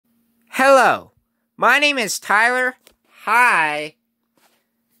Hello, my name is Tyler. Hi.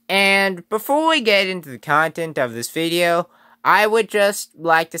 And before we get into the content of this video, I would just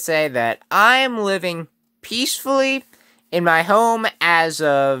like to say that I am living peacefully in my home as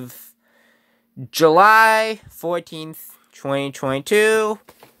of July 14th, 2022.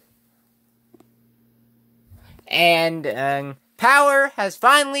 And power has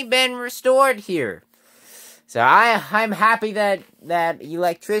finally been restored here. So I'm happy that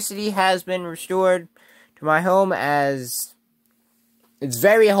electricity has been restored to my home, as it's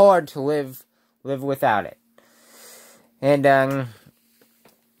very hard to live without it. And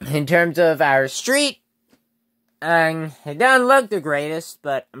in terms of our street, it doesn't look the greatest,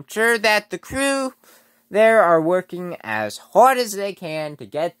 but I'm sure that the crew there are working as hard as they can to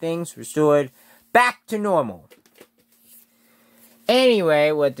get things restored back to normal.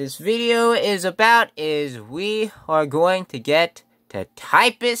 Anyway, what this video is about is we are going to get to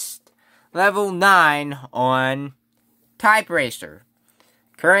Typist Level 9 on Typeracer.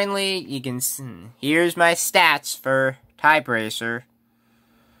 Currently, you can see, here's my stats for Typeracer.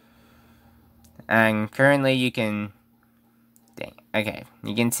 And currently you can,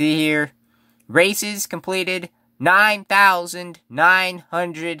 you can see here, races completed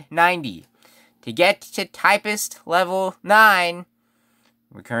 9,990. To get to Typist Level 9,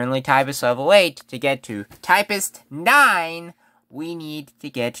 we're currently Typist Level 8. To get to Typist 9, we need to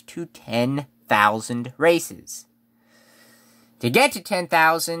get to 10,000 races. To get to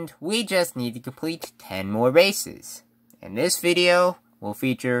 10,000, we just need to complete 10 more races. And this video will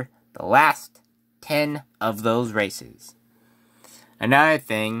feature the last 10 of those races. Another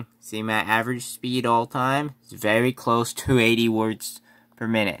thing, see my average speed all time is very close to 80 words per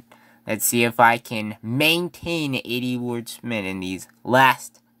minute. Let's see if I can maintain 80 words per minute in these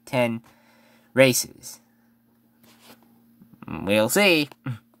last 10 races. We'll see.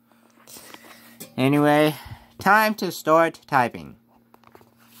 Anyway, time to start typing.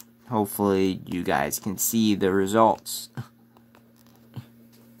 Hopefully you guys can see the results.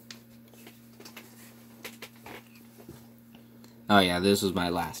 Oh yeah, this was my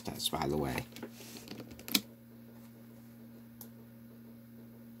last test, by the way.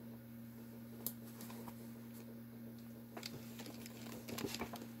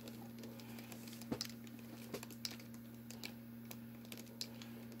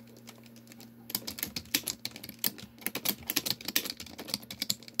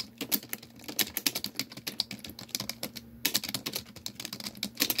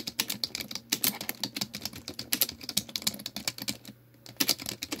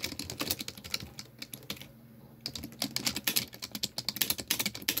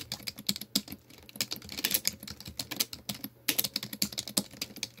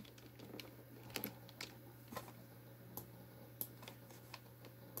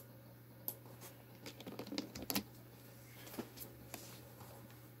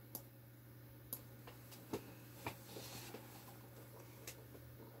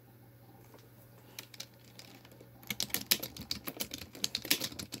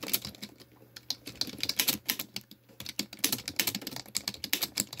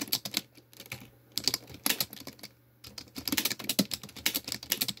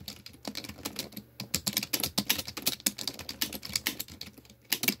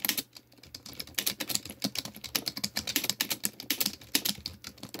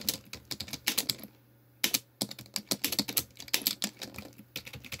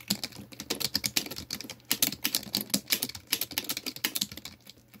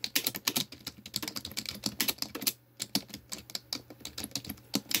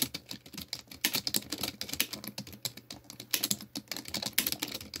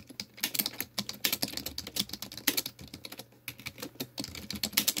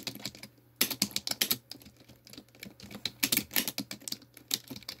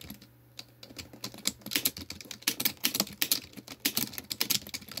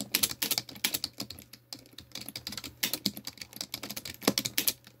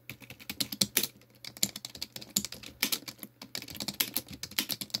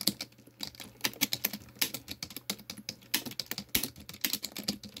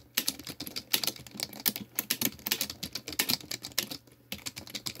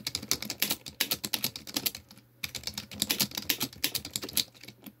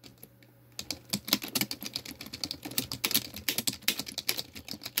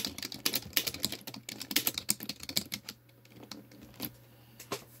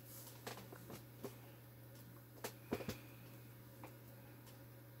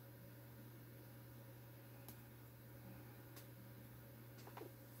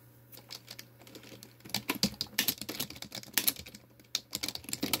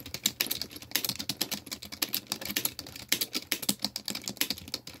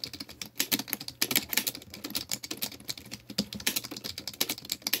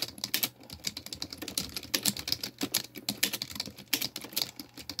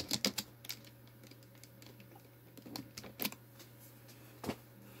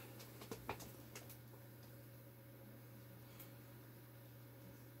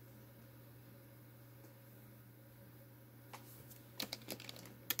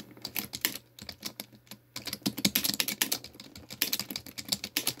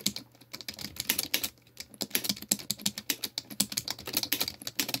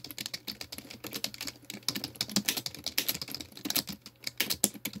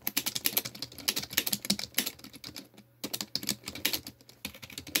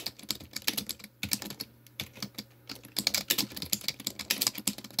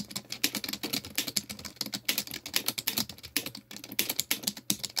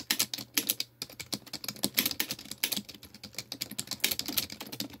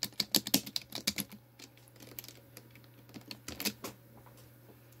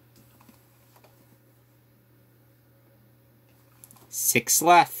 6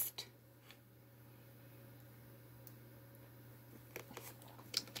 left.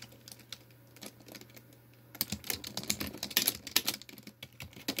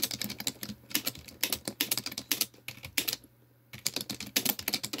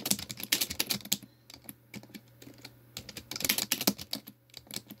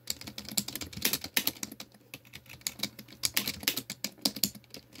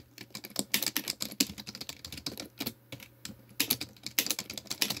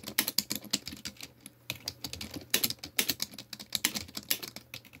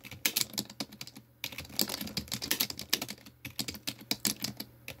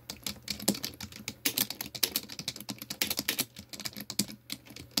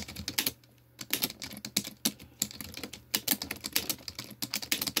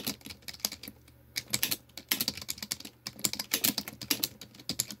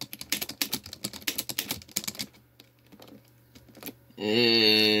 I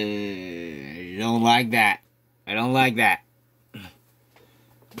don't like that. I don't like that. I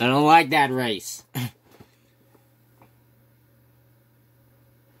don't like that race.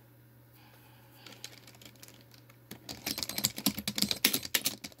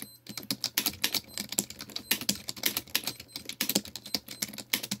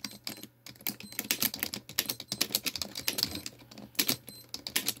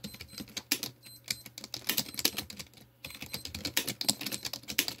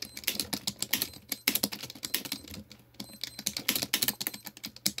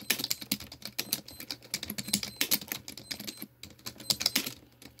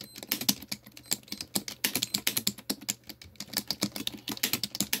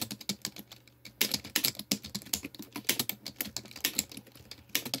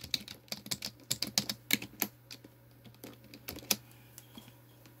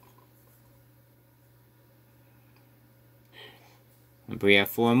 We have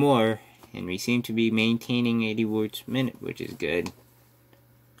 4 more, and we seem to be maintaining 80 words a minute, which is good.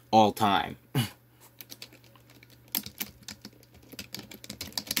 All time.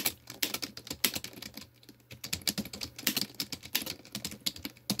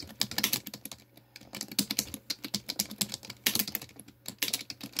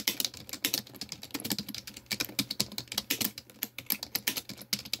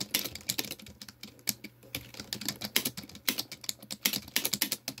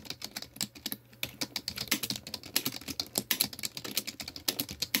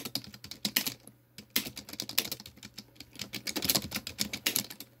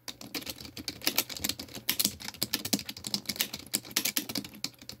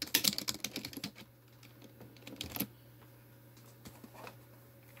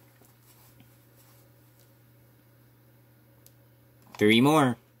 Three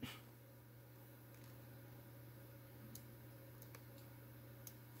more.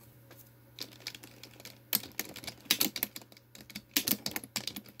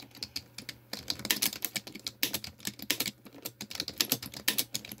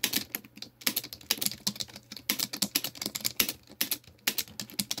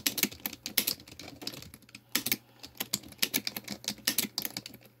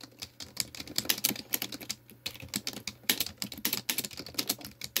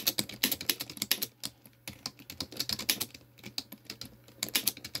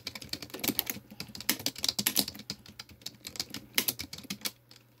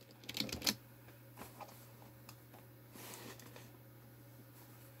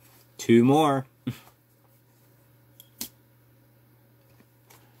 Two more.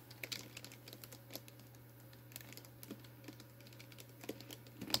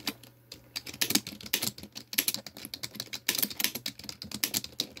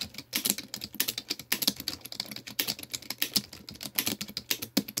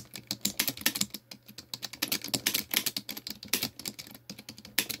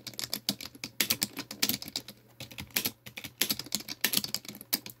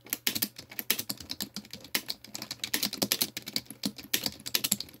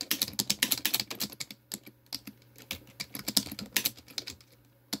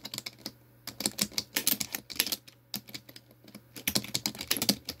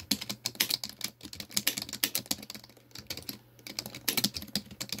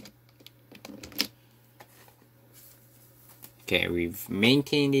 Okay, we've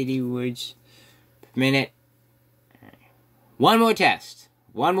maintained 80 words per minute. One more test.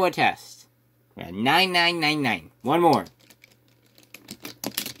 One more test. 9999. One more.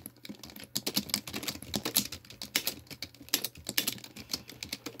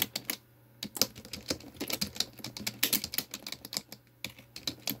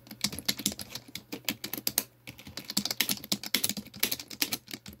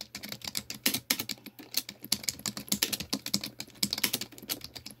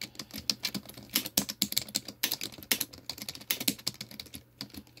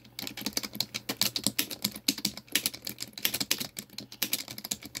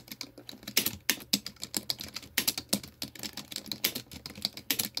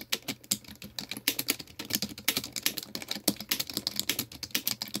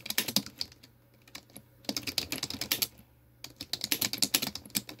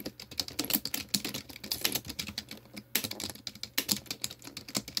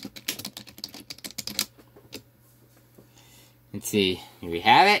 Let's see. Here we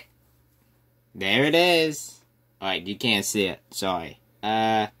have it. There it is. Alright, you can't see it. Sorry.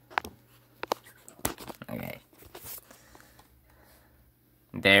 Okay.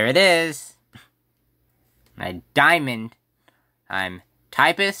 There it is. My diamond. I'm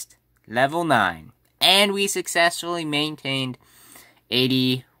Typist Level 9. And we successfully maintained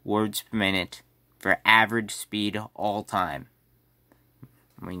 80 words per minute for average speed all time.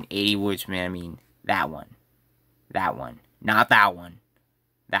 I mean, 80 words per minute, I mean that one. That one. Not that one.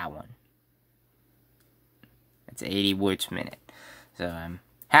 That one. That's 80 words per minute. So I'm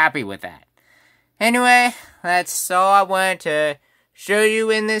happy with that. Anyway, that's all I wanted to show you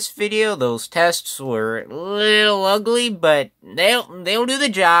in this video. Those tests were a little ugly, but they'll do the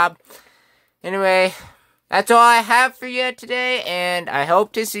job. Anyway, that's all I have for you today, and I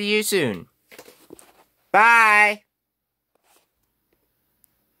hope to see you soon. Bye!